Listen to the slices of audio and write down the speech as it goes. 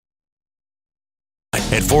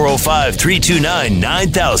at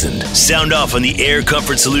 405-329-9000. Sound off on the Air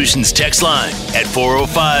Comfort Solutions text line at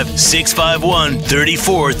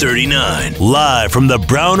 405-651-3439. Live from the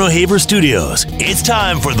Brown O'Haver Studios, it's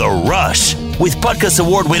time for The Rush with Butkus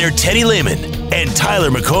Award winner Teddy Lehman and Tyler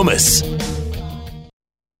McComas.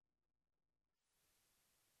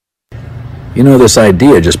 You know, this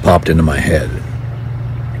idea just popped into my head.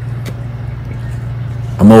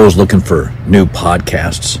 I'm always looking for new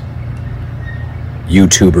podcasts,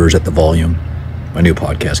 YouTubers at The Volume, my new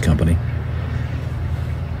podcast company.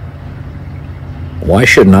 Why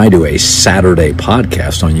shouldn't I do a Saturday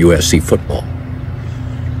podcast on USC football?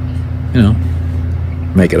 You know,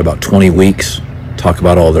 make it about 20 weeks, talk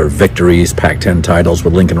about all their victories, Pac-10 titles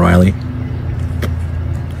with Lincoln Riley,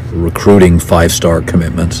 recruiting 5-star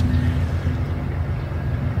commitments.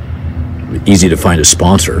 Easy to find a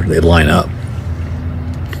sponsor, they'd line up.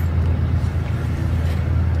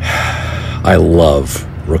 I love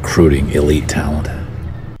recruiting elite talent.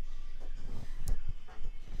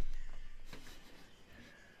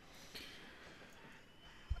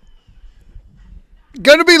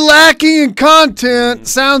 Gonna be lacking in content.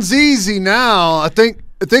 Sounds easy now. I think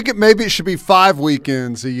maybe it should be 5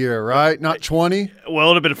 weekends a year, right? Not 20. Well, it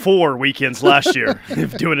would have been 4 weekends last year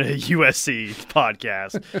doing a USC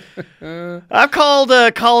podcast. I've called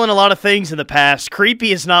Colin a lot of things in the past.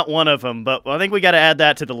 Creepy is not one of them, but I think we got to add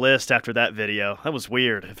that to the list after that video. That was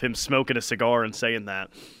weird of him smoking a cigar and saying that.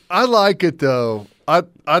 I like it though. I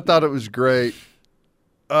thought it was great.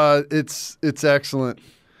 It's excellent.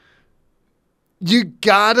 You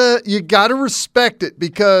gotta respect it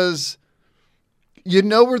because you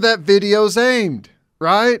know where that video's aimed,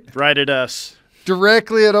 right? Right at us.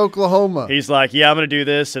 Directly at Oklahoma. He's like, yeah, I'm going to do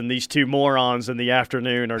this, and these two morons in the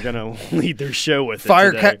afternoon are going to lead their show with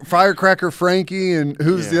it Firecracker Frankie, and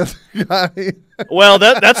who's the other guy? Well,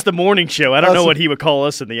 that's the morning show. I don't know what he would call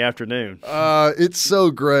us in the afternoon. It's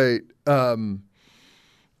so great. I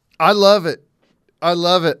love it. I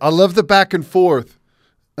love it. I love the back and forth.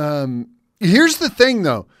 Here's the thing,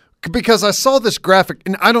 though, because I saw this graphic,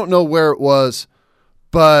 and I don't know where it was,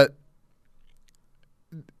 but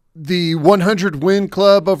the 100-win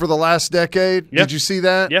club over the last decade, Did you see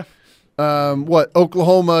that? Yeah.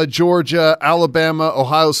 Oklahoma, Georgia, Alabama,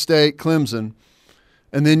 Ohio State, Clemson.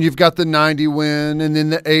 And then you've got the 90-win, and then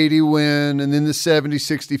the 80-win, and then the 70,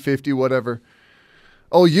 60, 50, whatever.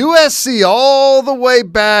 Oh, USC all the way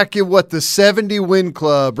back in the 70-win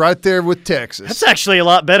club right there with Texas. That's actually a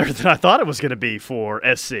lot better than I thought it was going to be for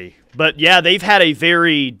SC. But, yeah, they've had a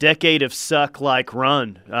very decade of suck-like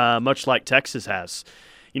run, much like Texas has.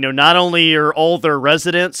 You know, not only are all their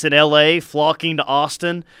residents in L.A. flocking to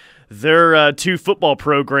Austin, their two football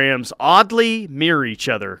programs oddly mirror each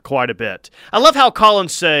other quite a bit. I love how Colin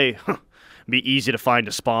say, be easy to find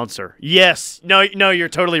a sponsor. Yes. No, you're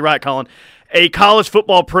totally right, Colin. A college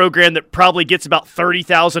football program that probably gets about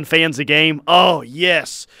 30,000 fans a game. Oh,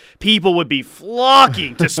 yes. People would be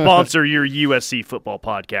flocking to sponsor your USC football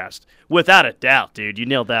podcast. Without a doubt, dude. You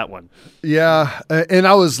nailed that one. Yeah, and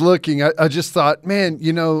I was looking. I just thought, man,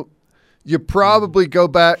 you probably go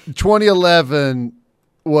back. 2011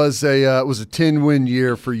 was a 10-win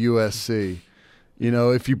year for USC.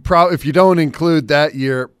 If you don't include that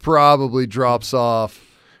year, it probably drops off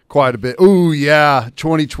quite a bit. Ooh, yeah,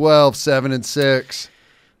 2012, 7-6.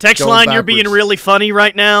 Text line, you're being really funny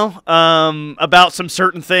right now about some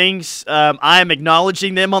certain things. I am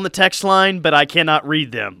acknowledging them on the text line, but I cannot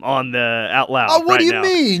read them on the out loud. Oh, what do you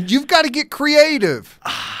mean? You've got to get creative.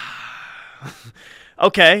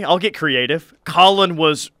 Okay, I'll get creative. Colin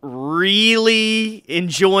was really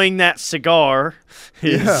enjoying that cigar,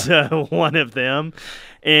 is one of them.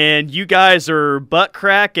 And you guys are butt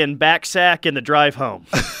crack and back sack in the drive home.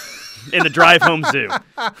 In the drive home zoo.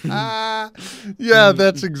 Yeah,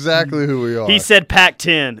 that's exactly who we are. He said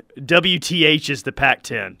Pac-10. WTH is the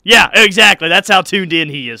Pac-10. Yeah, exactly. That's how tuned in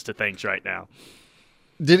he is to things right now.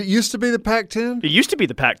 Did it used to be the Pac-10? It used to be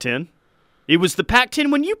the Pac-10. It was the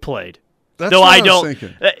Pac-10 when you played. That's what I was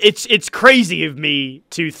thinking. It's crazy of me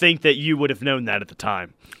to think that you would have known that at the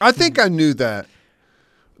time. I think I knew that.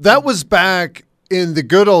 That was back in the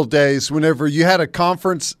good old days, whenever you had a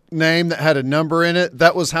conference name that had a number in it,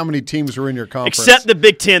 that was how many teams were in your conference. Except the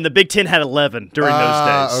Big Ten. The Big Ten had 11 during those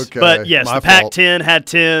days. Okay. But, yes, the Pac-10 had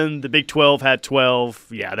 10. The Big 12 had 12.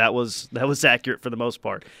 Yeah, that was accurate for the most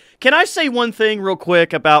part. Can I say one thing real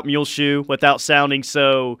quick about Muleshoe without sounding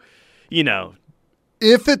so,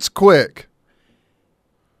 If it's quick.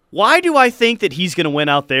 Why do I think that he's going to win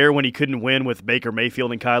out there when he couldn't win with Baker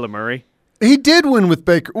Mayfield and Kyler Murray? He did win with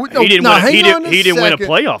Baker. He didn't win a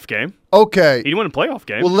playoff game. Okay. He didn't win a playoff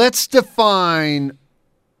game. Well, let's define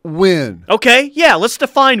win. Okay, yeah, let's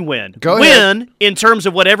define win. Go win ahead. in terms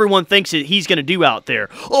of what everyone thinks that he's going to do out there.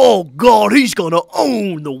 Oh, God, he's going to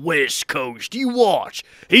own the West Coast. You watch.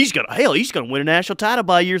 He's going to win a national title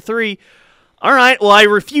by year 3. All right, well, I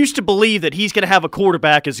refuse to believe that he's going to have a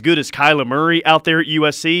quarterback as good as Kyler Murray out there at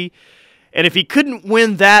USC. And if he couldn't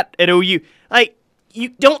win that at OU, you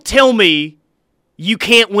don't tell me you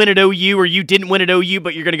can't win at OU or you didn't win at OU,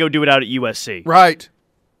 but you're going to go do it out at USC. Right.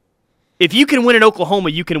 If you can win in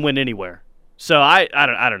Oklahoma, you can win anywhere. So I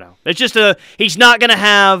don't know. It's just he's not going to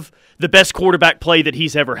have the best quarterback play that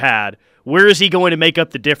he's ever had. Where is he going to make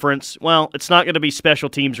up the difference? Well, it's not going to be special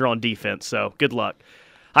teams or on defense, so good luck.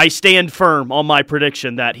 I stand firm on my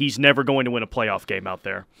prediction that he's never going to win a playoff game out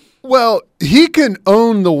there. Well, he can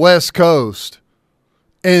own the West Coast,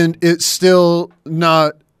 and it still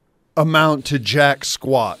not amount to jack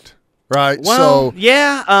squat, right? Well,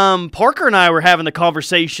 yeah. Parker and I were having the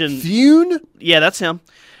conversation. Thune? Yeah, that's him.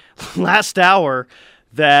 Last hour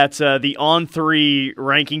that the On3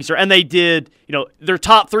 rankings are, and they did, their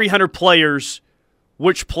top 300 players.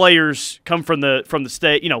 Which players come from the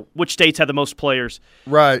state? Which states have the most players?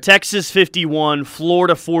 Right. Texas 51,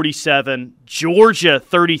 Florida 47, Georgia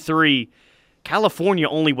 33, California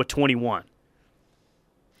only with 21.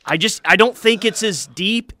 I don't think it's as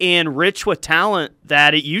deep and rich with talent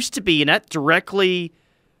that it used to be, and that directly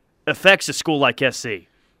affects a school like SC.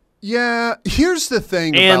 Yeah, here's the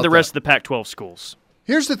thing and about the rest that. of the Pac-12 schools.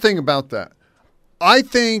 Here's the thing about that. I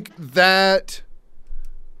think that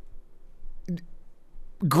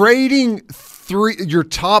grading your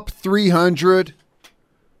top 300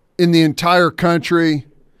 in the entire country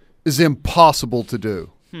is impossible to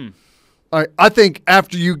do. I think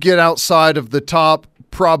after you get outside of the top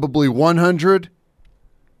probably 100,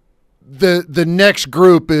 the next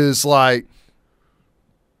group is like,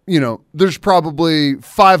 there's probably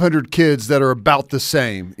 500 kids that are about the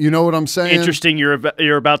same. You know what I'm saying? Interesting.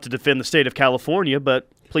 You're about to defend the state of California, but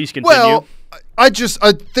please continue. Well, I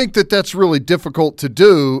think that's really difficult to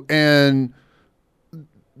do, and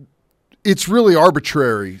it's really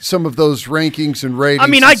arbitrary, some of those rankings and ratings. I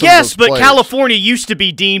mean, I guess, but California used to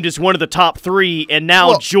be deemed as one of the top 3, and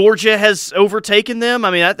now Georgia has overtaken them.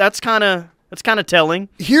 I mean, that's kind of telling.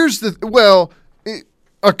 Here's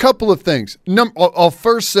a couple of things. I'll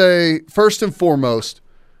first say, first and foremost,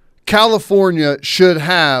 California should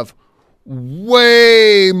have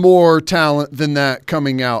way more talent than that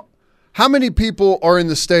coming out. How many people are in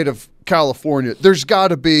the state of California? There's got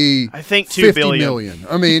to be, I think, 2 50 billion. million.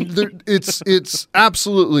 I mean, it's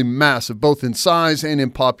absolutely massive, both in size and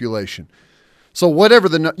in population. So whatever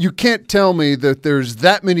you can't tell me that there's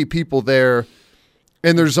that many people there,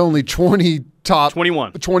 and there's only 21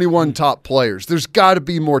 top players. There's got to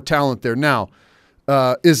be more talent there. Now,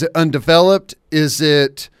 is it undeveloped? Is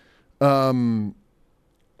it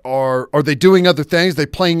Are they doing other things? Are they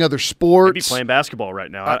playing other sports? Maybe playing basketball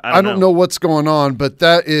right now. I don't know what's going on, but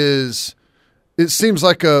it seems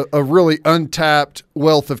like a really untapped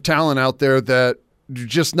wealth of talent out there that you're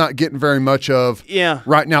just not getting very much of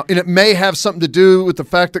right now. And it may have something to do with the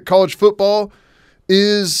fact that college football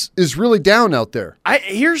is really down out there.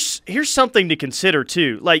 Here's something to consider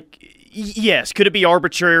too. Like, yes, could it be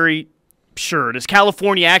arbitrary? Sure. Does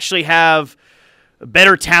California actually have a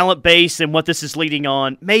better talent base than what this is leading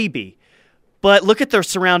on? Maybe. But look at their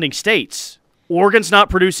surrounding states. Oregon's not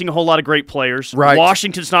producing a whole lot of great players. Right.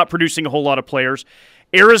 Washington's not producing a whole lot of players.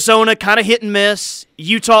 Arizona, kind of hit and miss.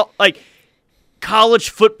 Utah, college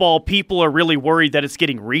football, people are really worried that it's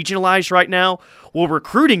getting regionalized right now. Well,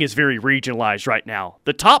 recruiting is very regionalized right now.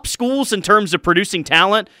 The top schools in terms of producing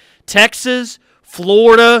talent, Texas,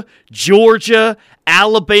 Florida, Georgia,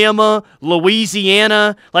 Alabama,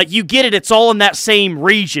 Louisiana, you get it. It's all in that same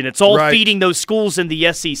region. It's all feeding those schools in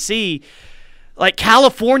the SEC.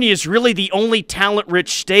 California is really the only talent-rich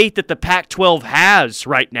state that the Pac-12 has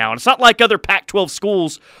right now. And it's not like other Pac-12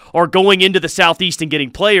 schools are going into the Southeast and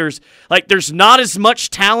getting players. There's not as much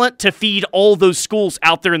talent to feed all those schools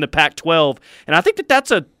out there in the Pac-12. And I think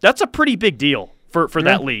that's a pretty big deal for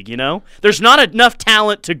that league, There's not enough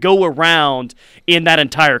talent to go around in that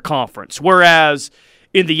entire conference. Whereas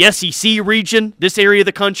in the SEC region, this area of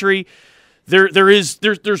the country,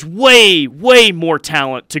 there's way more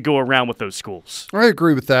talent to go around with those schools. I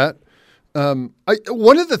agree with that.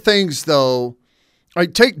 One of the things, though, I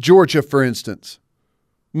take Georgia, for instance,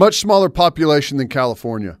 much smaller population than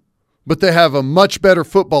California, but they have a much better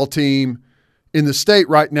football team in the state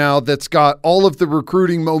right now that's got all of the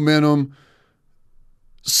recruiting momentum.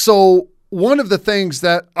 So one of the things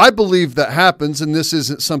that I believe that happens, and this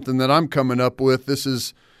isn't something that I'm coming up with, this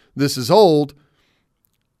is old,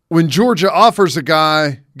 when Georgia offers a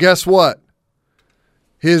guy, guess what?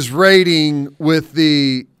 his rating with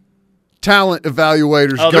the talent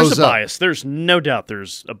evaluators goes up. There's a bias. There's no doubt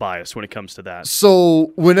there's a bias when it comes to that.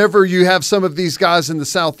 So whenever you have some of these guys in the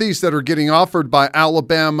Southeast that are getting offered by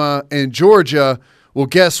Alabama and Georgia, well,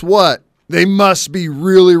 guess what? They must be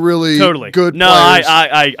really, really good players.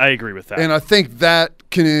 I agree with that. And I think that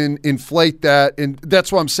can inflate that. And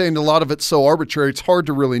that's why I'm saying a lot of it's so arbitrary. It's hard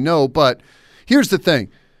to really know. But here's the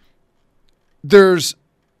thing. There's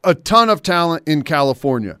a ton of talent in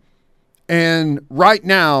California. And right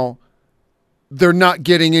now, they're not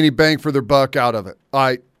getting any bang for their buck out of it.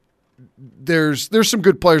 There's some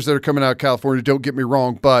good players that are coming out of California, don't get me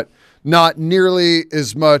wrong, but not nearly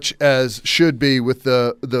as much as should be with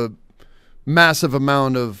the massive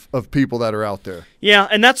amount of people that are out there. Yeah,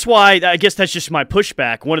 and that's why I guess that's just my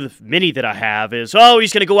pushback. One of the many that I have is,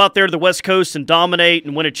 he's going to go out there to the West Coast and dominate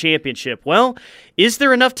and win a championship. Well, is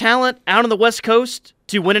there enough talent out on the West Coast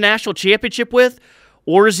to win a national championship with?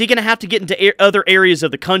 Or is he going to have to get into other areas of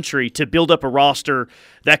the country to build up a roster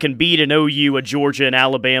that can beat an OU, a Georgia, an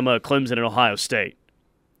Alabama, a Clemson, and Ohio State?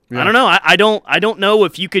 Yeah. I don't know. I don't know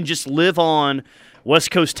if you can just live on West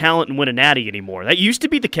Coast talent and win a natty anymore. That used to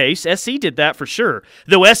be the case. SC did that for sure.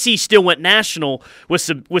 Though SC still went national with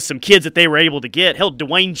some kids that they were able to get. Hell,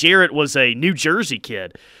 Dwayne Jarrett was a New Jersey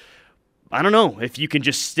kid. I don't know if you can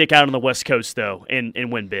just stick out on the West Coast, though,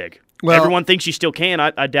 and win big. Well, everyone thinks you still can.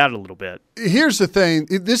 I doubt it a little bit. Here's the thing.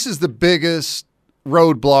 This is the biggest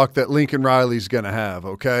roadblock that Lincoln Riley's going to have,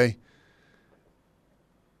 okay?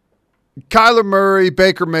 Kyler Murray,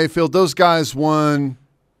 Baker Mayfield, those guys won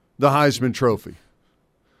the Heisman Trophy.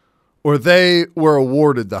 Or they were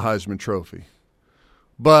awarded the Heisman Trophy.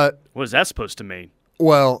 But what is that supposed to mean?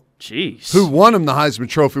 Well, jeez. Who won them the Heisman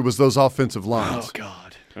Trophy was those offensive lines. Oh,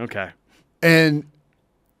 God. Okay. And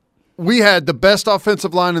we had the best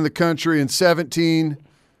offensive line in the country in 17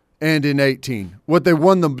 and in 18. What they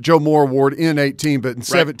won the Joe Moore Award in 18, but in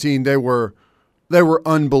 17 they were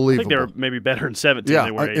unbelievable. I think they were maybe better in 17 than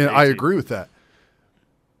they were in 18. And I agree with that.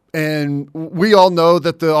 And we all know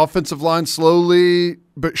that the offensive line slowly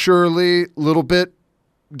but surely, a little bit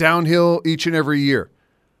downhill each and every year.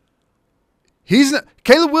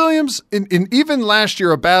 Caleb Williams, in even last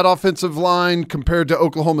year, a bad offensive line compared to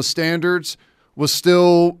Oklahoma standards was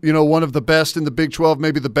still, one of the best in the Big 12,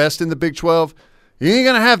 maybe the best in the Big 12. You ain't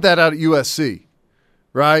going to have that out at USC,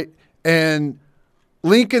 right? And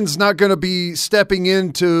Lincoln's not going to be stepping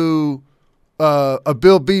into a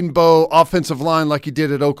Bill Bedenbaugh offensive line like he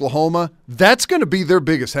did at Oklahoma. That's going to be their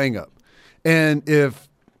biggest hang-up. And if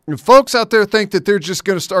folks out there think that they're just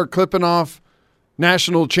going to start clipping off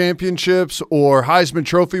national championships or Heisman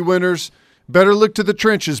Trophy winners, better look to the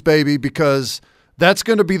trenches, baby, because that's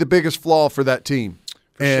going to be the biggest flaw for that team.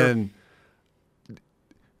 And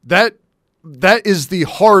that is the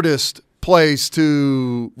hardest place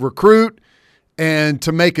to recruit and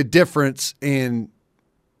to make a difference in.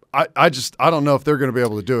 I don't know if they're going to be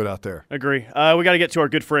able to do it out there. Agree. We got to get to our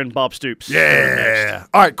good friend Bob Stoops. Yeah.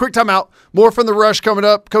 All right, quick timeout. More from The Rush coming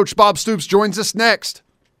up. Coach Bob Stoops joins us next.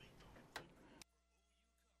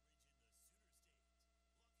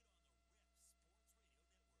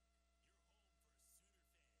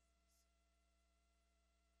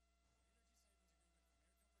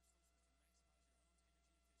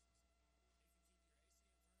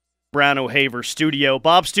 Brown O'Haver studio.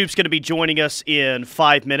 Bob Stoops going to be joining us in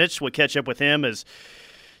 5 minutes. We'll catch up with him as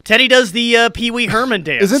Teddy does the Pee Wee Herman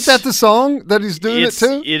dance. Isn't that the song that he's doing it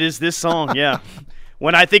to? It is this song, yeah.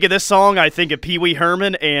 When I think of this song, I think of Pee Wee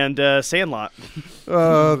Herman and Sandlot.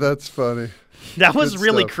 Oh, that's funny. That was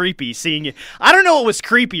really creepy seeing you. I don't know what was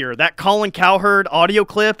creepier, that Colin Cowherd audio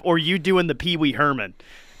clip or you doing the Pee Wee Herman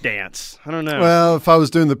dance. I don't know. Well, if I was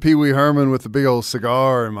doing the Pee Wee Herman with a big old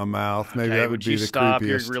cigar in my mouth, maybe that would be the stop?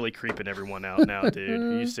 creepiest. You're really creeping everyone out now, dude.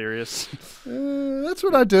 Are you serious? That's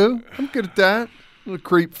what I do. I'm good at that. A little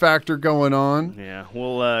creep factor going on. Yeah,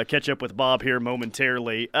 we'll catch up with Bob here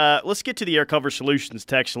momentarily. Let's get to the Air Cover Solutions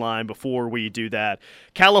text line before we do that.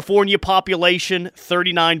 California population,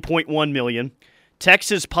 39.1 million.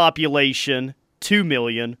 Texas population, 2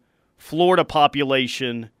 million. Florida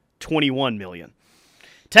population, 21 million.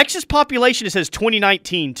 Texas population, it says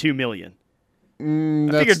 2019, 2 million. I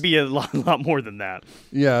figured it'd be a lot more than that.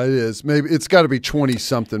 Yeah, it is. Maybe it's got to be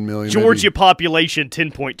 20-something million. Georgia population,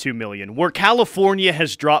 10.2 million. Where California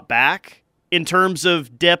has dropped back in terms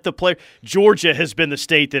of depth of player, Georgia has been the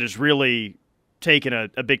state that has really taken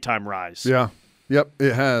a big-time rise. Yeah. Yep,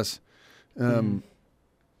 it has. I'll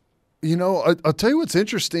tell you what's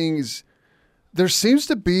interesting is there seems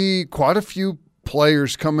to be quite a few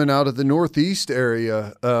players coming out of the Northeast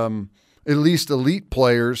area, at least elite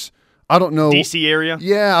players. I don't know. DC area?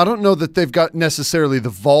 Yeah, I don't know that they've got necessarily the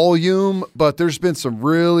volume, but there's been some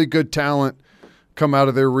really good talent come out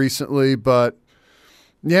of there recently. But,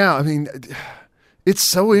 yeah, I mean, it's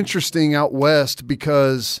so interesting out west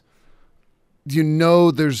because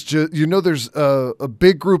there's a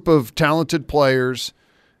big group of talented players,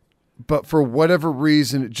 but for whatever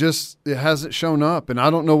reason it hasn't shown up, and I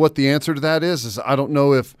don't know what the answer to that is I don't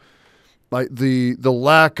know if like the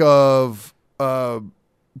lack of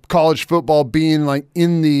college football being like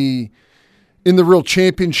in the real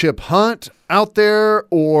championship hunt out there,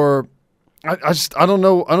 or I don't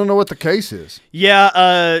know what the case is.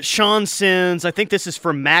 Yeah, Sean sends, I think this is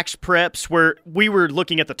from Max Preps, where we were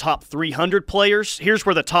looking at the top 300 players. Here's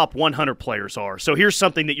where the top 100 players are. So here's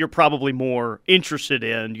something that you're probably more interested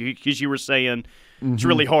in, because you were saying it's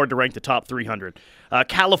really hard to rank the top 300.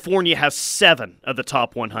 California has 7 of the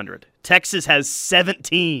top 100. Texas has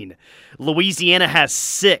 17. Louisiana has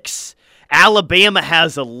 6. Alabama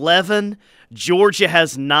has 11. Georgia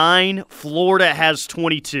has 9. Florida has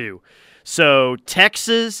 22. So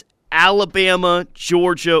Texas, Alabama,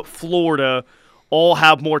 Georgia, Florida all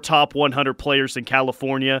have more top 100 players than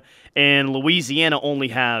California, and Louisiana only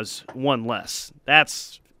has 1 less.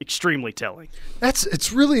 That's extremely telling.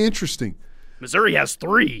 It's really interesting. Missouri has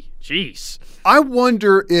 3. Jeez. I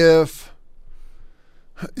wonder if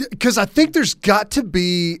 – because I think there's got to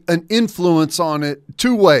be an influence on it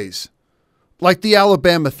 2 ways, like the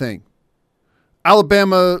Alabama thing.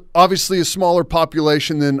 Alabama, obviously a smaller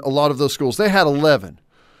population than a lot of those schools. They had 11.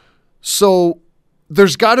 So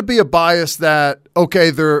there's got to be a bias that, okay,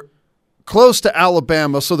 they're close to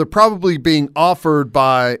Alabama, so they're probably being offered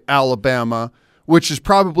by Alabama, which is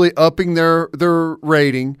probably upping their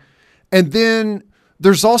rating. And then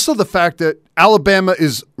there's also the fact that Alabama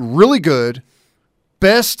is really good,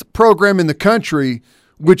 best program in the country,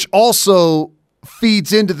 which also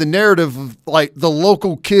feeds into the narrative of like the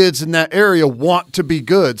local kids in that area want to be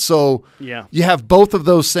good. So yeah, you have both of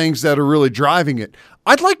those things that are really driving it.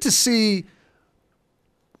 I'd like to see,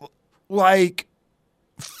 like,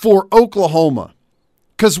 for Oklahoma,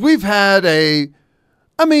 because we've had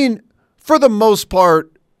for the most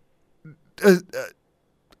part,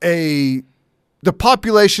 the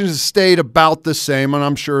population has stayed about the same, and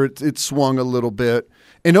I'm sure it's swung a little bit.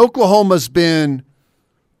 And Oklahoma's been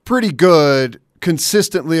pretty good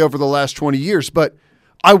consistently over the last 20 years. But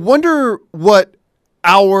I wonder what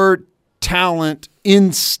our talent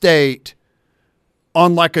in state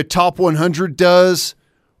on like a top 100 does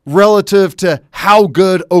relative to how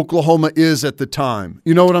good Oklahoma is at the time.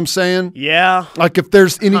 You know what I'm saying? Yeah. Like if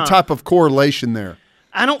there's any type of correlation there.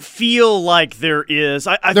 I don't feel like there is.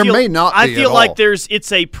 There may not be I feel at like all.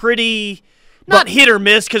 it's a pretty, not hit or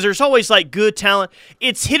miss, because there's always like good talent.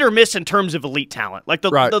 It's hit or miss in terms of elite talent. Like the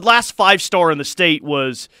last 5-star in the state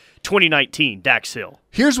was 2019, Dax Hill.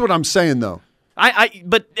 Here's what I'm saying though.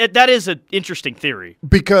 But that is an interesting theory.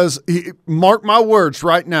 Because mark my words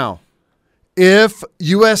right now, if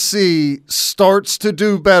USC starts to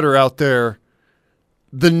do better out there,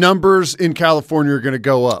 the numbers in California are going to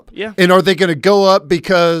go up. Yeah. And are they going to go up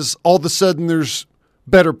because all of a sudden there's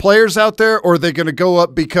better players out there, or are they going to go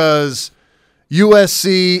up because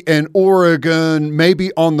USC and Oregon may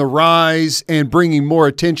be on the rise and bringing more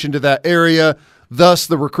attention to that area, thus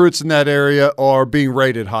the recruits in that area are being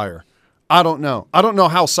rated higher? I don't know. I don't know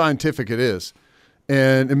how scientific it is.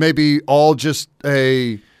 And it may be all just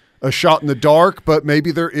a shot in the dark, but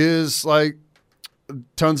maybe there is like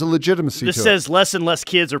tons of legitimacy This to says it. less and less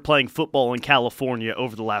kids are playing football in California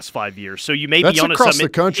over the last 5 years. So you may That's be onto across something. the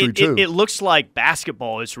country, too. It looks like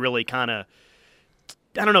basketball is really kind of,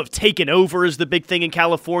 I don't know if taken over is the big thing in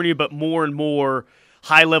California, but more and more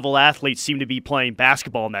high-level athletes seem to be playing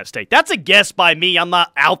basketball in that state. That's a guess by me. I'm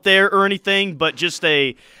not out there or anything, but just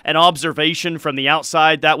an observation from the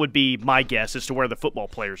outside. That would be my guess as to where the football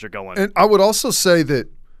players are going. And I would also say that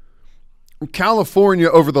California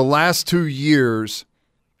over the last 2 years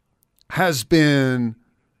has been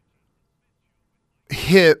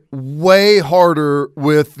hit way harder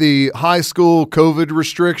with the high school COVID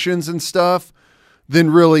restrictions and stuff than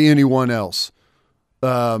really anyone else.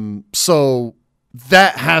 So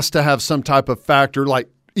that has to have some type of factor, like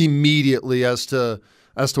immediately as to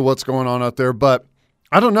what's going on out there. But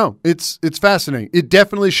I don't know. It's fascinating. It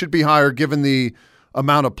definitely should be higher given the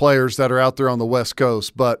amount of players that are out there on the West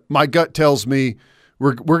Coast. But my gut tells me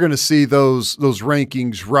we're going to see those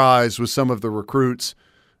rankings rise with some of the recruits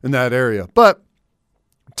in that area. But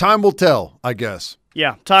time will tell, I guess.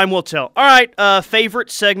 Yeah, time will tell. All right, favorite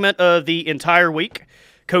segment of the entire week.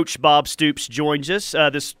 Coach Bob Stoops joins us.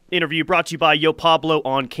 This interview brought to you by Yo Pablo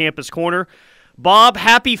on Campus Corner. Bob,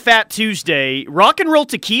 happy Fat Tuesday. Rock and Roll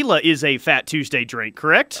Tequila is a Fat Tuesday drink,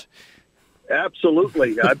 correct?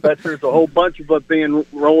 Absolutely. I bet there's a whole bunch of it being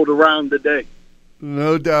rolled around today.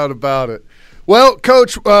 No doubt about it. Well,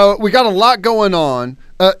 Coach, we got a lot going on.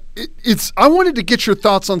 I wanted to get your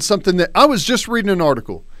thoughts on something that I was just reading an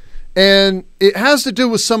article, and it has to do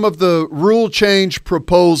with some of the rule change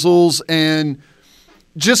proposals and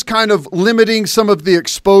just kind of limiting some of the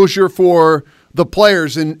exposure for the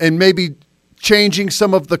players and maybe changing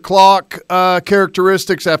some of the clock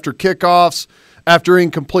characteristics after kickoffs, after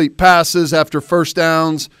incomplete passes, after first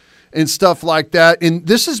downs, and stuff like that. And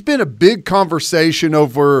this has been a big conversation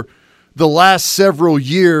over the last several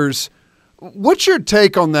years. What's your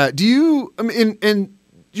take on that? And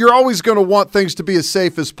you're always going to want things to be as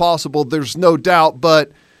safe as possible, there's no doubt,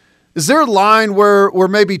 but is there a line where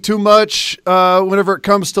maybe too much whenever it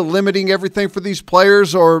comes to limiting everything for these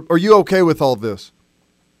players, or are you okay with all this?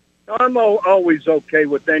 I'm always okay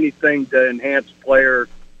with anything to enhance player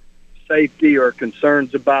safety or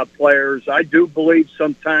concerns about players. I do believe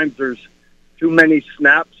sometimes there's too many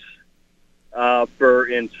snaps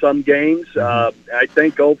in some games. I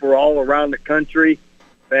think overall around the country,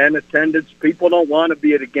 fan attendance, people don't want to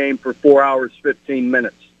be at a game for 4 hours, 15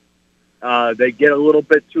 minutes. They get a little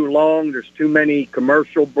bit too long. There's too many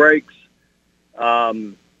commercial breaks. There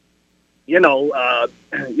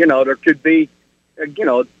could be,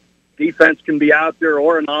 defense can be out there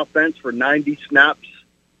or an offense for 90 snaps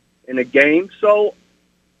in a game. So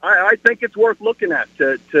I think it's worth looking at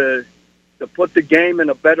to put the game in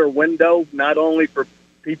a better window, not only for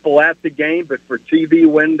people at the game, but for TV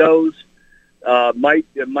windows.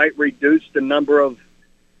 It might reduce the number of,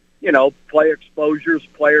 play exposures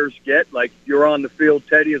players get. Like you're on the field,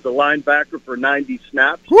 Teddy, as a linebacker for 90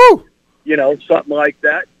 snaps. Woo! Something like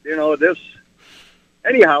that.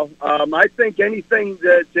 Anyhow, I think anything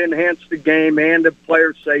that's enhanced the game and the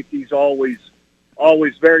player safety is always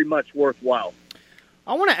very much worthwhile.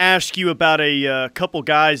 I want to ask you about a couple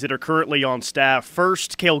guys that are currently on staff.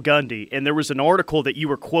 First, Cale Gundy, and there was an article that you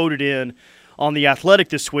were quoted in on The Athletic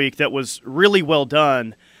this week that was really well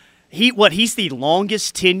done. He's the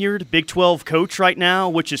longest tenured Big 12 coach right now,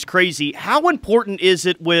 which is crazy. How important is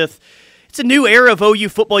it it's a new era of OU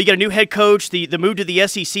football. You got a new head coach. The move to the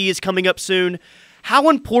SEC is coming up soon. How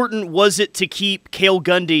important was it to keep Cale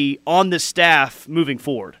Gundy on the staff moving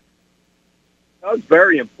forward? That was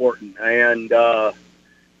very important, and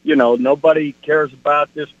nobody cares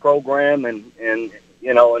about this program and in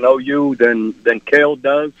OU than Cale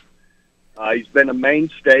does. He's been a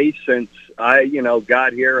mainstay since I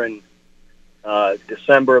got here in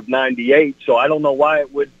December of '98. So I don't know why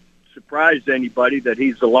it would surprise anybody that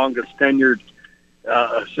he's the longest tenured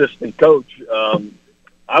assistant coach.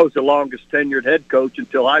 I was the longest tenured head coach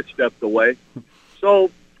until I stepped away. So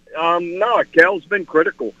Cale's been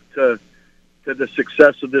critical to the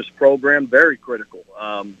success of this program, very critical.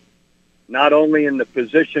 Not only in the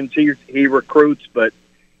positions he recruits, but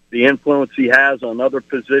the influence he has on other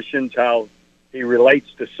positions, how he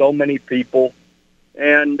relates to so many people.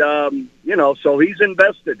 And, so he's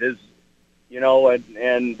invested that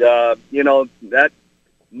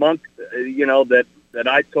month, that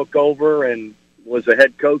I took over and was a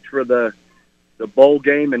head coach for the bowl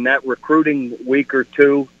game and that recruiting week or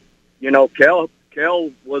two, Cale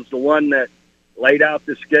was the one that laid out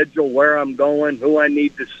the schedule, where I'm going, who I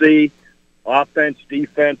need to see, offense,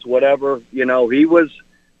 defense, whatever. He was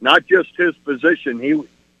not just his position.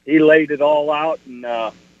 He laid it all out and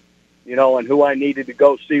who I needed to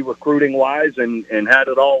go see recruiting wise and had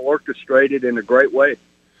it all orchestrated in a great way.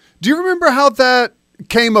 Do you remember how that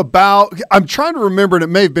came about? I'm trying to remember, and it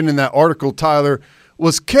may have been in that article, Tyler.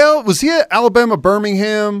 Was he at Alabama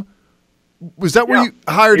Birmingham? Was that where you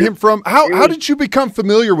hired him from? How did you become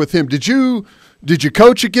familiar with him? Did you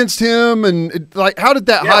coach against him? And how did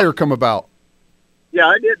that hire come about? Yeah,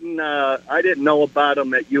 I didn't know about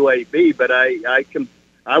him at UAB, but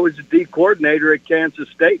I was a D coordinator at Kansas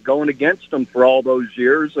State going against him for all those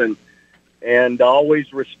years and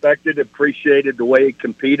always respected, appreciated the way he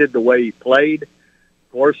competed, the way he played.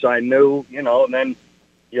 Of course, I knew, and then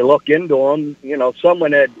you look into him,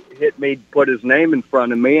 someone had hit me, put his name in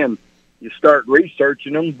front of me, and you start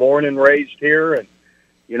researching him, born and raised here. And,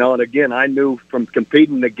 and again, I knew from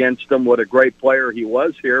competing against him what a great player he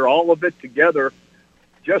was here. All of it together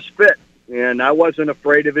just fit. And I wasn't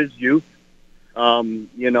afraid of his youth.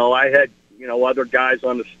 I had, other guys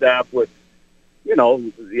on the staff with,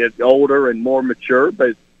 older and more mature,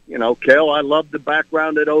 but, Cale, I loved the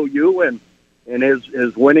background at OU and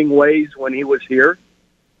his winning ways when he was here.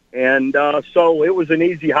 And so it was an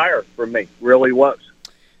easy hire for me, really was.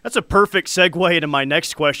 That's a perfect segue into my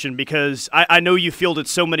next question, because I know you fielded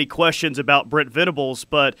so many questions about Brent Venables,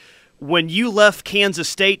 but when you left Kansas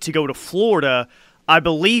State to go to Florida, I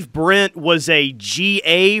believe Brent was a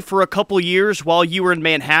GA for a couple years while you were in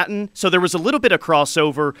Manhattan, so there was a little bit of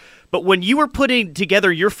crossover. But when you were putting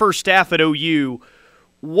together your first staff at OU,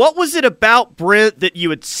 what was it about Brent that you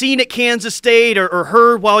had seen at Kansas State or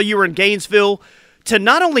heard while you were in Gainesville to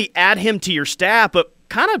not only add him to your staff, but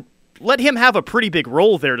kind of let him have a pretty big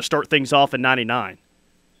role there to start things off in '99?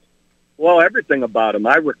 Well, everything about him.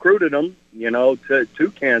 I recruited him,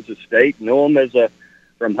 to Kansas State. Knew him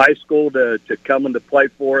from high school to coming to play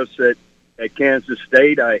for us at Kansas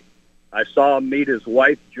State. I saw him meet his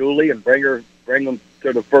wife Julie and bring him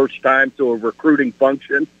to the first time to a recruiting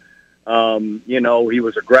function. He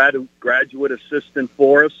was a graduate assistant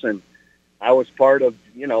for us, and I was part of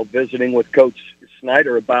visiting with Coach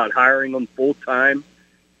Snyder about hiring him full time.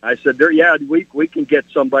 I said, we can get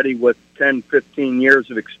somebody with 10, 15 years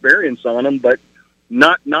of experience on him, but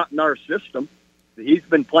not in our system. He's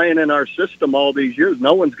been playing in our system all these years.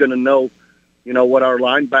 No one's going to know, what our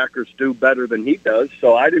linebackers do better than he does.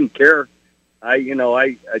 So I didn't care. I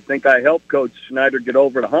think I helped Coach Snyder get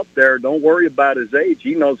over the hump there. Don't worry about his age.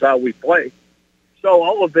 He knows how we play. So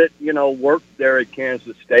all of it, worked there at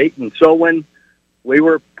Kansas State. And so when we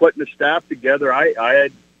were putting the staff together, I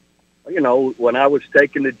had, when I was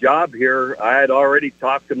taking the job here, I had already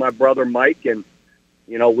talked to my brother Mike, and,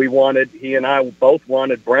 he and I both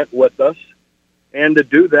wanted Brent with us. And to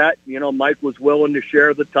do that, Mike was willing to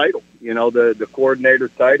share the title, the coordinator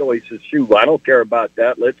title. He says, shoot, I don't care about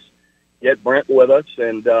that. Let's get Brent with us.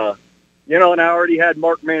 And, and I already had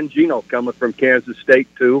Mark Mangino coming from Kansas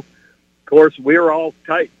State too. Of course, we were all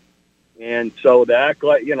tight. And so they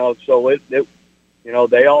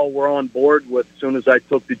all were on board with, as soon as I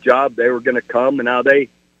took the job, they were going to come. And now they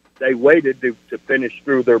waited to finish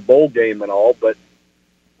through their bowl game and all, but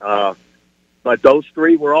those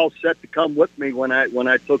three were all set to come with me when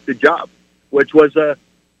I took the job, which was a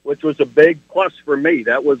big plus for me.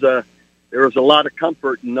 There was a lot of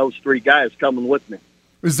comfort in those three guys coming with me.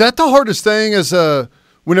 Is that the hardest thing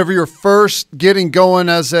whenever you're first getting going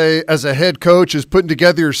as a head coach, is putting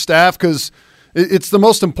together your staff? Because it's the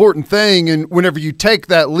most important thing, and whenever you take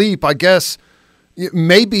that leap, I guess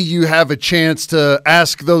maybe you have a chance to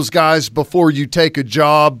ask those guys before you take a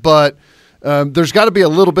job, but there's got to be a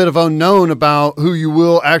little bit of unknown about who you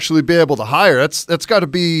will actually be able to hire. That's got to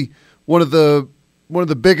be one of the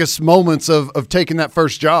biggest moments of taking that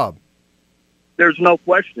first job. There's no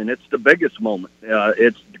question. It's the biggest moment.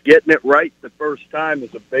 It's getting it right the first time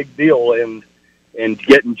is a big deal, and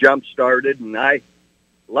getting jump started. And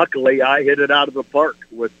luckily I hit it out of the park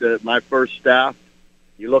with my first staff.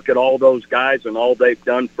 You look at all those guys and all they've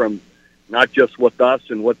done, from not just with us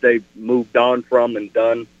and what they've moved on from and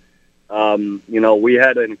done. We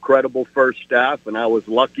had an incredible first staff, and I was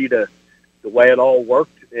lucky the way it all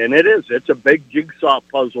worked. And it's a big jigsaw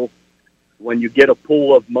puzzle when you get a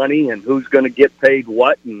pool of money and who's going to get paid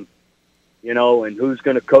what, and who's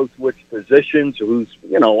going to coach which positions, who's,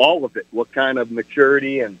 all of it, what kind of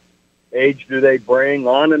maturity and age do they bring,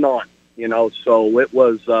 on and on, so it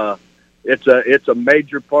was, it's a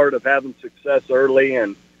major part of having success early.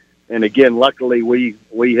 And again, luckily we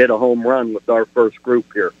hit a home run with our first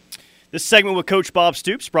group here. This segment with Coach Bob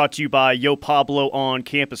Stoops brought to you by Yo Pablo on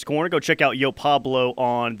Campus Corner. Go check out Yo Pablo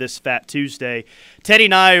on this Fat Tuesday. Teddy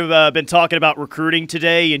and I have been talking about recruiting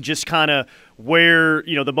today and just kind of where,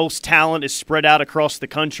 the most talent is spread out across the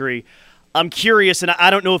country. I'm curious, and I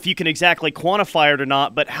don't know if you can exactly quantify it or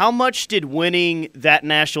not, but how much did winning that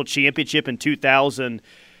national championship in 2000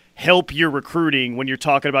 help your recruiting when you're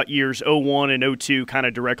talking about years 01 and 02 kind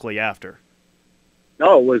of directly after?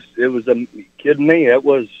 No, it was kidding me. It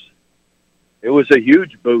was a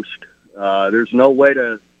huge boost. There's no way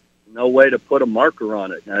to put a marker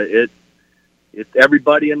on it.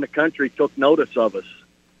 Everybody in the country took notice of us.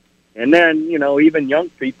 And then, even young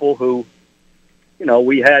people who,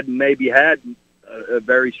 we had a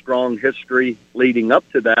very strong history leading up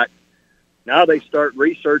to that. Now they start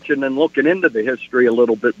researching and looking into the history a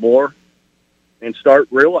little bit more, and they started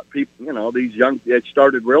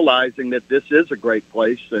realizing that this is a great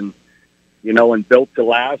place, and built to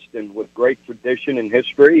last, and with great tradition and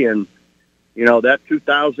history. And, that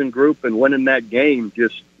 2000 group and winning that game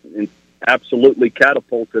just absolutely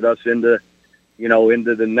catapulted us into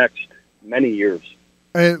the next many years.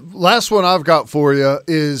 And last one I've got for you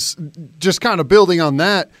is just kind of building on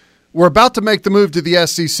that. We're about to make the move to the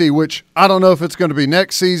SEC, which I don't know if it's going to be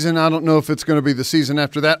next season. I don't know if it's going to be the season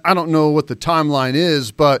after that. I don't know what the timeline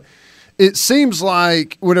is, but it seems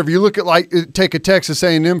like whenever you look at, take a Texas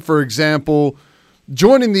A&M, for example,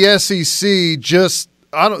 joining the SEC, just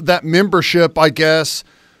that membership, I guess,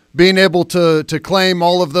 being able to claim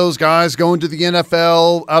all of those guys going to the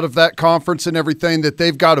NFL out of that conference and everything, that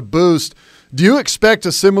they've got a boost. Do you expect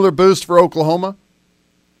a similar boost for Oklahoma?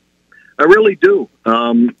 I really do.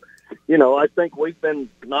 I think we've been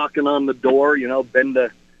knocking on the door, been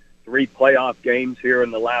to 3 playoff games here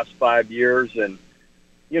in the last 5 years. And,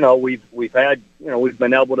 we've had, we've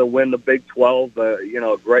been able to win the Big 12,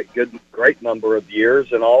 a great number of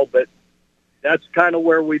years and all, but that's kind of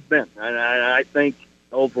where we've been. And I think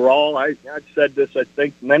overall, I've said this, I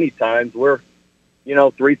think many times, we're,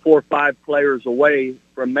 3, 4, 5 players away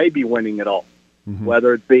from maybe winning it all,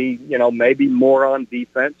 whether it be, maybe more on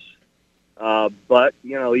defense. But,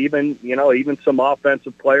 even some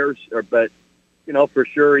offensive players, but, for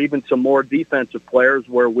sure, even some more defensive players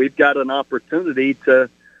where we've got an opportunity to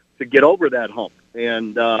get over that hump.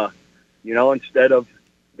 And, instead of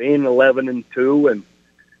being 11-2 and,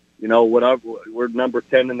 whatever, we're number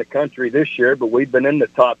 10 in the country this year, but we've been in the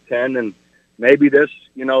top 10. And maybe this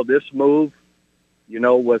move,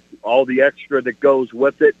 with all the extra that goes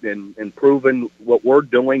with it and proving what we're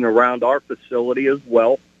doing around our facility as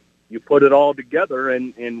well, you put it all together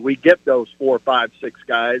and we get those 4, 5, 6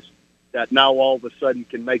 guys that now all of a sudden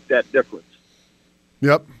can make that difference.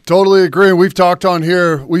 Yep, totally agree. We've talked on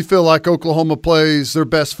here. We feel like Oklahoma plays their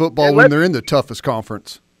best football when they're in the toughest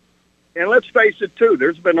conference. And let's face it, too.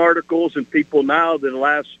 There's been articles and people now that the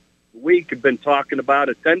last week have been talking about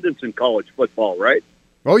attendance in college football, right?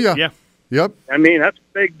 Oh, yeah. Yeah. Yep. I mean, that's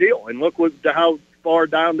a big deal. And look how far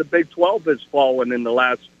down the Big 12 has fallen in the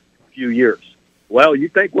last few years. Well, you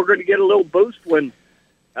think we're going to get a little boost when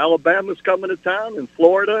Alabama's coming to town and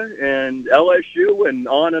Florida and LSU and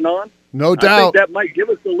on and on? No doubt. I think that might give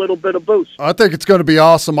us a little bit of boost. I think it's going to be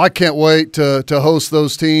awesome. I can't wait to host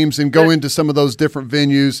those teams and go into some of those different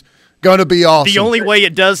venues. Going to be awesome. The only way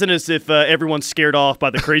it doesn't is if everyone's scared off by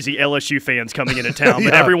the crazy LSU fans coming into town,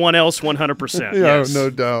 but everyone else 100%. Yeah, yes. no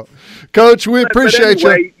doubt. Coach, we appreciate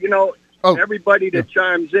you. Everybody that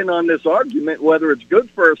chimes in on this argument, whether it's good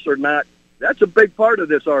for us or not, that's a big part of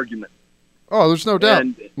this argument. Oh, there's no doubt.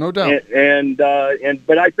 No doubt.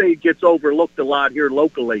 But I think it gets overlooked a lot here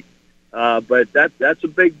locally. But that's a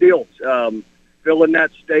big deal. Filling that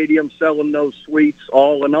stadium, selling those suites,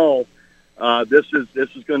 all in all, this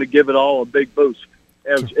is going to give it all a big boost,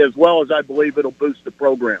 as well as I believe it'll boost the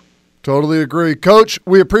program. Totally agree. Coach,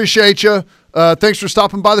 we appreciate you. Thanks for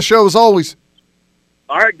stopping by the show as always.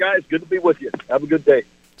 All right, guys. Good to be with you. Have a good day.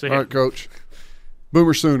 All right, Coach.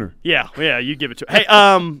 Boomer Sooner. Yeah, you give it to. Hey,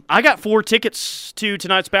 I got 4 tickets to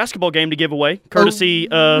tonight's basketball game to give away, courtesy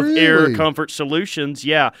of Air Comfort Solutions.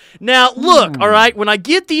 Yeah. Now, look, all right, when I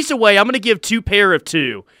get these away, I'm going to give 2 pair of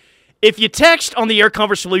 2. If you text on the Air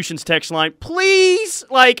Comfort Solutions text line, please,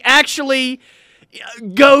 actually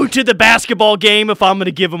go to the basketball game if I'm going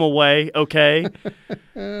to give them away, okay?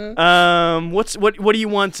 What do you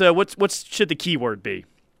want? What should the keyword be?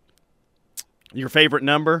 Your favorite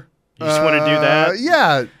number? You just want to do that?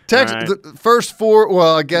 Yeah. Text right. the first 4,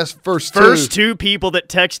 well, I guess first 2. First 2 people that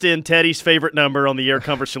text in Teddy's favorite number on the Air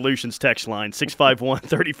Comfort Solutions text line,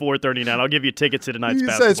 651-3439. I'll give you tickets to tonight's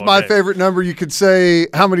basketball game. You say it's my favorite number. You could say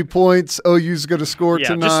how many points OU's going to score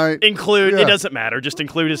tonight. Just include, it doesn't matter. Just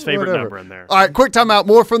include his favorite number in there. All right, quick timeout.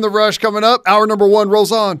 More from The Rush coming up. Hour number 1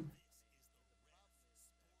 rolls on.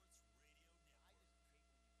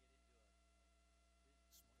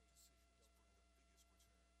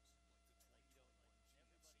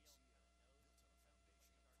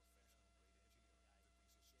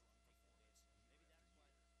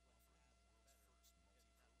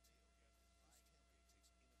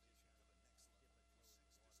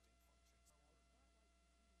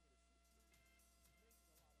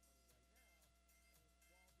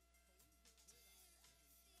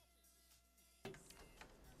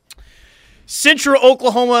 Central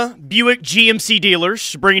Oklahoma Buick GMC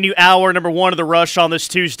dealers bringing you hour number 1 of The Rush on this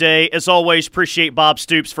Tuesday. As always, appreciate Bob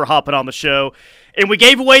Stoops for hopping on the show. And we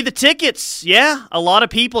gave away the tickets. Yeah, a lot of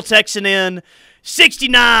people texting in,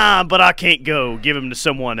 69, but I can't go. Give them to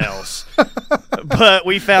someone else. But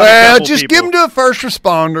we found a couple just people. Give them to a first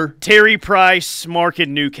responder. Terry Price, Mark,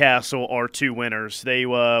 and Newcastle are 2 winners. They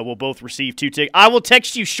will both receive 2 tickets. I will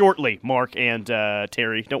text you shortly, Mark and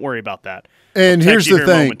Terry. Don't worry about that. And here's the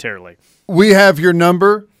thing. Momentarily. We have your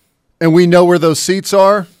number, and we know where those seats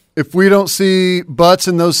are. If we don't see butts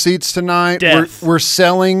in those seats tonight, we're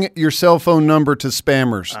selling your cell phone number to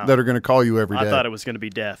spammers that are going to call you every day. I thought it was going to be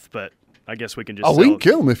death, but I guess we can just we can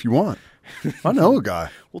kill them if you want. I know a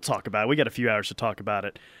guy. We'll talk about it. We got a few hours to talk about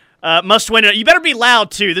it. Must win. You better be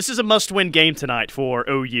loud, too. This is a must-win game tonight for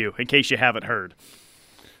OU, in case you haven't heard.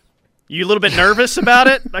 You a little bit nervous about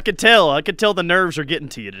it? I could tell. I could tell the nerves are getting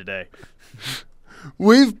to you today.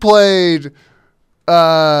 We've played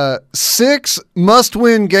 6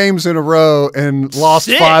 must-win games in a row and lost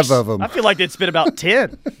 6? 5 of them. I feel like it's been about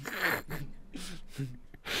 10.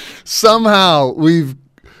 Somehow we've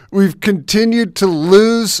continued to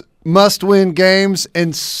lose must-win games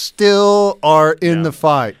and still are in the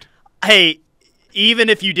fight. Hey, even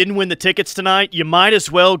if you didn't win the tickets tonight, you might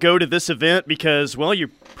as well go to this event because, well, you're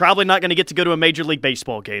probably not going to get to go to a Major League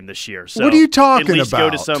Baseball game this year. So what are you talking at least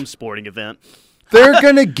about? Go to some sporting event. They're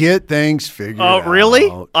going to get things figured out. Oh, really?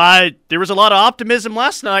 There was a lot of optimism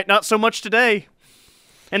last night, not so much today.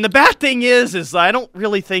 And the bad thing is I don't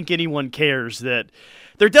really think anyone cares that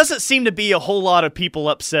there doesn't seem to be a whole lot of people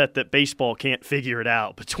upset that baseball can't figure it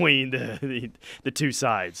out between the two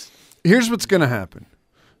sides. Here's what's going to happen.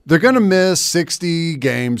 They're going to miss 60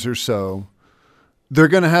 games or so. They're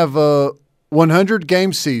going to have a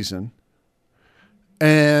 100-game season,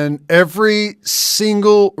 and every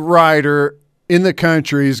single writer in the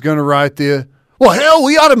country is going to write well, hell,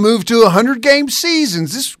 we ought to move to 100-game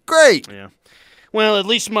seasons. This is great. Yeah. Well, at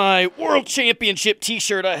least my World Championship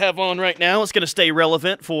T-shirt I have on right now is going to stay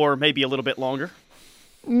relevant for maybe a little bit longer.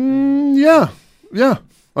 Yeah,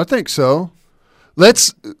 I think so.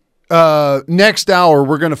 Let's next hour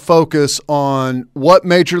we're going to focus on what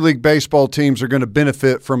Major League Baseball teams are going to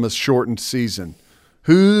benefit from a shortened season.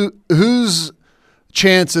 Whose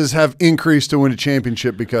chances have increased to win a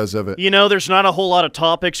championship because of it? You know, there's not a whole lot of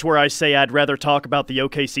topics where I say I'd rather talk about the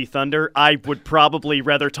OKC Thunder. I would probably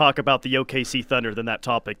rather talk about the OKC Thunder than that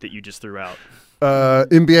topic that you just threw out.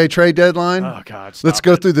 NBA trade deadline? Oh, God, stop Let's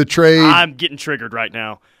go it. through the trade. I'm getting triggered right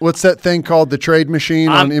now. What's that thing called, the trade machine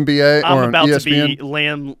on NBA I'm or about on to ESPN?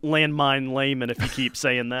 be landmine layman if you keep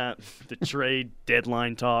saying that. The trade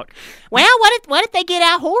deadline talk. Well, what if they get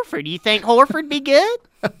Al Horford? You think Horford be good?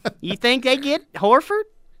 You think they get Horford?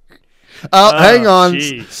 Hang on.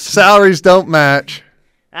 Geez. Salaries don't match.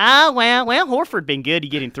 Oh, well, Horford been good to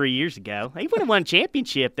get him 3 years ago. He would have won a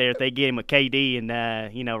championship there if they get him a KD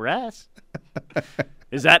and, Russ.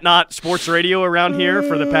 Is that not sports radio around here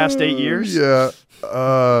for the past 8 years? Yeah.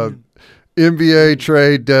 NBA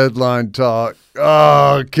trade deadline talk.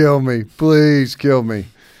 Oh, kill me. Please kill me.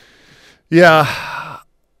 Yeah.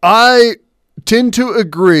 I tend to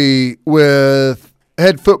agree with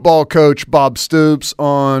head football coach Bob Stoops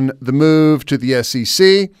on the move to the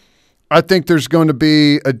SEC. I think there's going to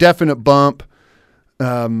be a definite bump.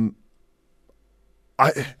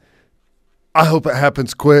 I hope it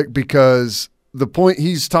happens quick because the point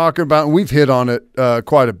he's talking about, and we've hit on it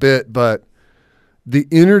quite a bit, but the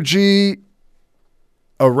energy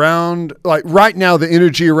around, like right now, the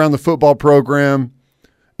energy around the football program,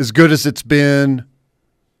 as good as it's been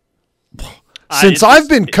since I've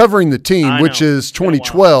been covering the team, which is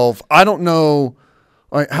 2012. I don't know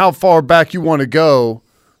how far back you want to go,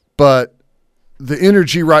 but the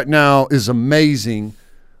energy right now is amazing.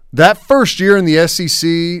 That first year in the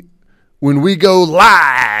SEC, when we go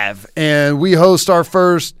live and we host our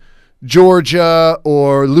first Georgia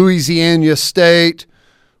or Louisiana State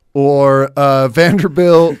or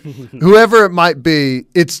Vanderbilt, whoever it might be,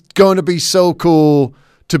 it's going to be so cool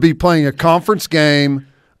to be playing a conference game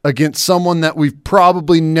against someone that we've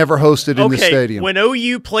probably never hosted in the stadium. When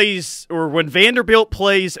OU plays, or when Vanderbilt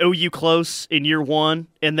plays OU close in year one,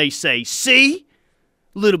 and they say, see,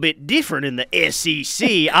 a little bit different in the SEC,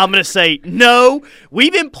 I'm going to say, no,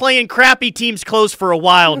 we've been playing crappy teams close for a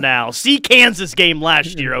while now. See Kansas game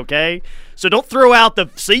last year, okay? So don't throw out the,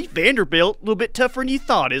 see, Vanderbilt, a little bit tougher than you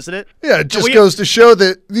thought, isn't it? Yeah, it just goes to show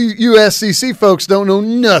that the USCC folks don't know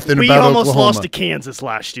nothing about Oklahoma. We almost lost to Kansas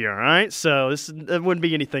last year, all right? So it wouldn't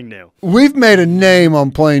be anything new. We've made a name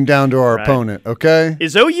on playing down to our opponent, okay?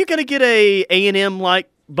 Is OU going to get a A&M-like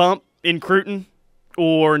bump in Cruton?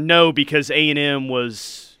 Or no, because A&M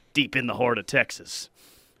was deep in the heart of Texas,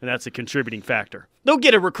 and that's a contributing factor. They'll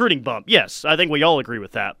get a recruiting bump, yes. I think we all agree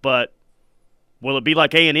with that, but will it be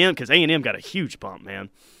like A&M? Because A&M got a huge bump, man.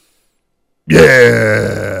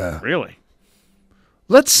 Yeah. Really?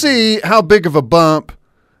 Let's see how big of a bump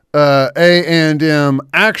A&M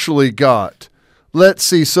actually got. Let's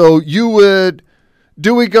see. So you would –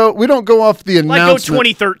 we don't go off the announcement. Like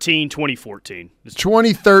go 2013, 2014.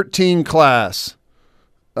 2013 class.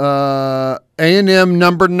 A&M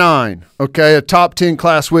number 9, okay, a top 10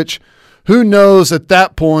 class, which who knows at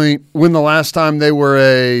that point when the last time they were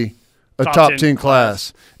a top 10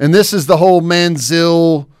 class. And this is the whole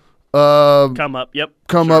Manziel come up, yep.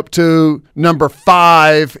 Up to number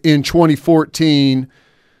 5 in 2014.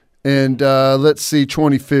 And let's see,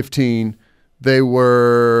 2015, they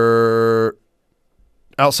were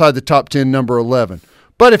outside the top 10, number 11.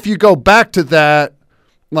 But if you go back to that,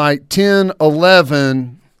 like 10,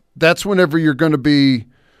 11, that's whenever you're going to be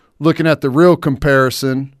looking at the real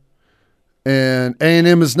comparison. And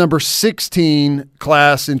A&M is number 16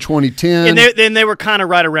 class in 2010. And they were kind of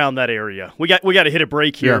right around that area. We got to hit a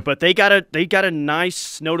break here, but they got a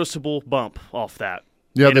nice noticeable bump off that.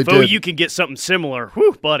 Yeah, and they if did. OU can get something similar,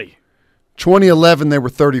 whew, buddy. 2011, they were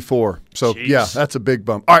 34. So, Jeez. yeah, that's a big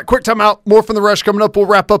bump. All right, quick timeout. More from The Rush coming up. We'll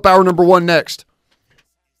wrap up hour number 1 next.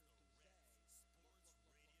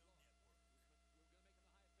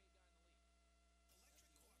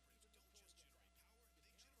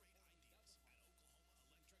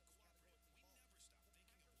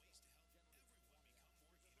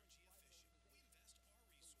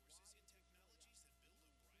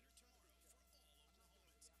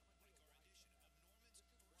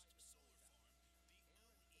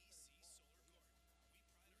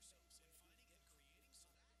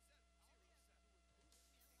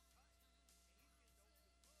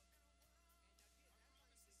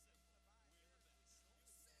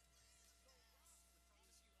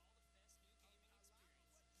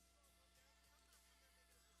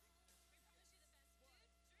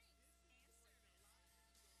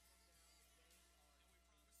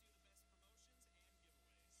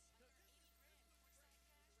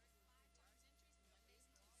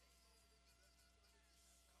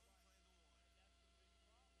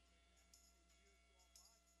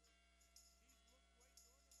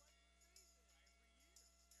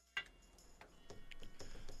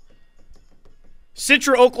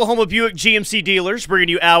 Central Oklahoma Buick GMC dealers bringing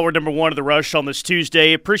you hour number 1 of The Rush on this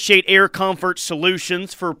Tuesday. Appreciate Air Comfort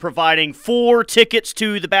Solutions for providing 4 tickets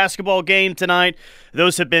to the basketball game tonight.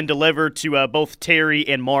 Those have been delivered to both Terry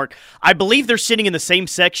and Mark. I believe they're sitting in the same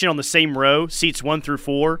section on the same row, seats 1 through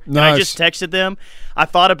 4. Nice. And I just texted them. I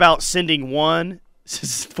thought about sending one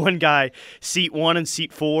guy seat 1 and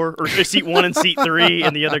seat 4, or seat 1 and seat 3,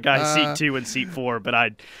 and the other guy seat 2 and seat 4. But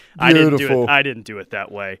I didn't do it. I didn't do it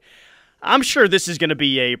that way. I'm sure this is going to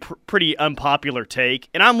be a pretty unpopular take,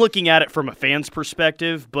 and I'm looking at it from a fan's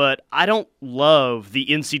perspective, but I don't love the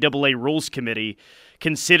NCAA Rules Committee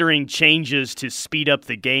considering changes to speed up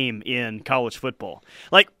the game in college football.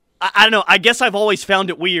 Like, I don't know, I guess I've always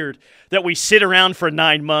found it weird that we sit around for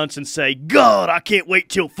 9 months and say, God, I can't wait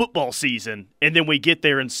till football season, and then we get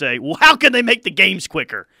there and say, well, how can they make the games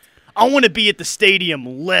quicker? I want to be at the stadium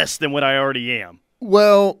less than what I already am.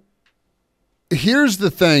 Well, here's the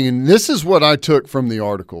thing, and this is what I took from the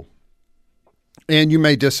article, and you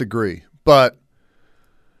may disagree, but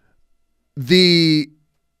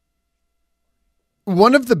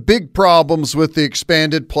one of the big problems with the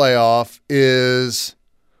expanded playoff is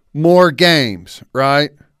more games,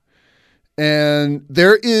 right? And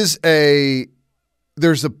there's a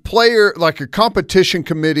player, like a competition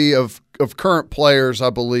committee of current players,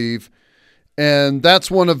 I believe, and that's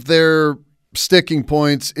one of their sticking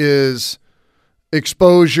points is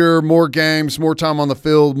exposure, more games, more time on the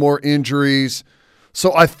field, more injuries.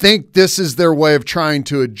 So I think this is their way of trying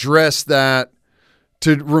to address that,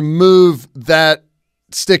 to remove that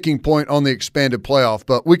sticking point on the expanded playoff.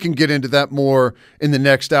 But we can get into that more in the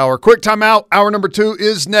next hour. Quick timeout. Hour number 2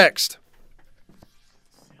 is next.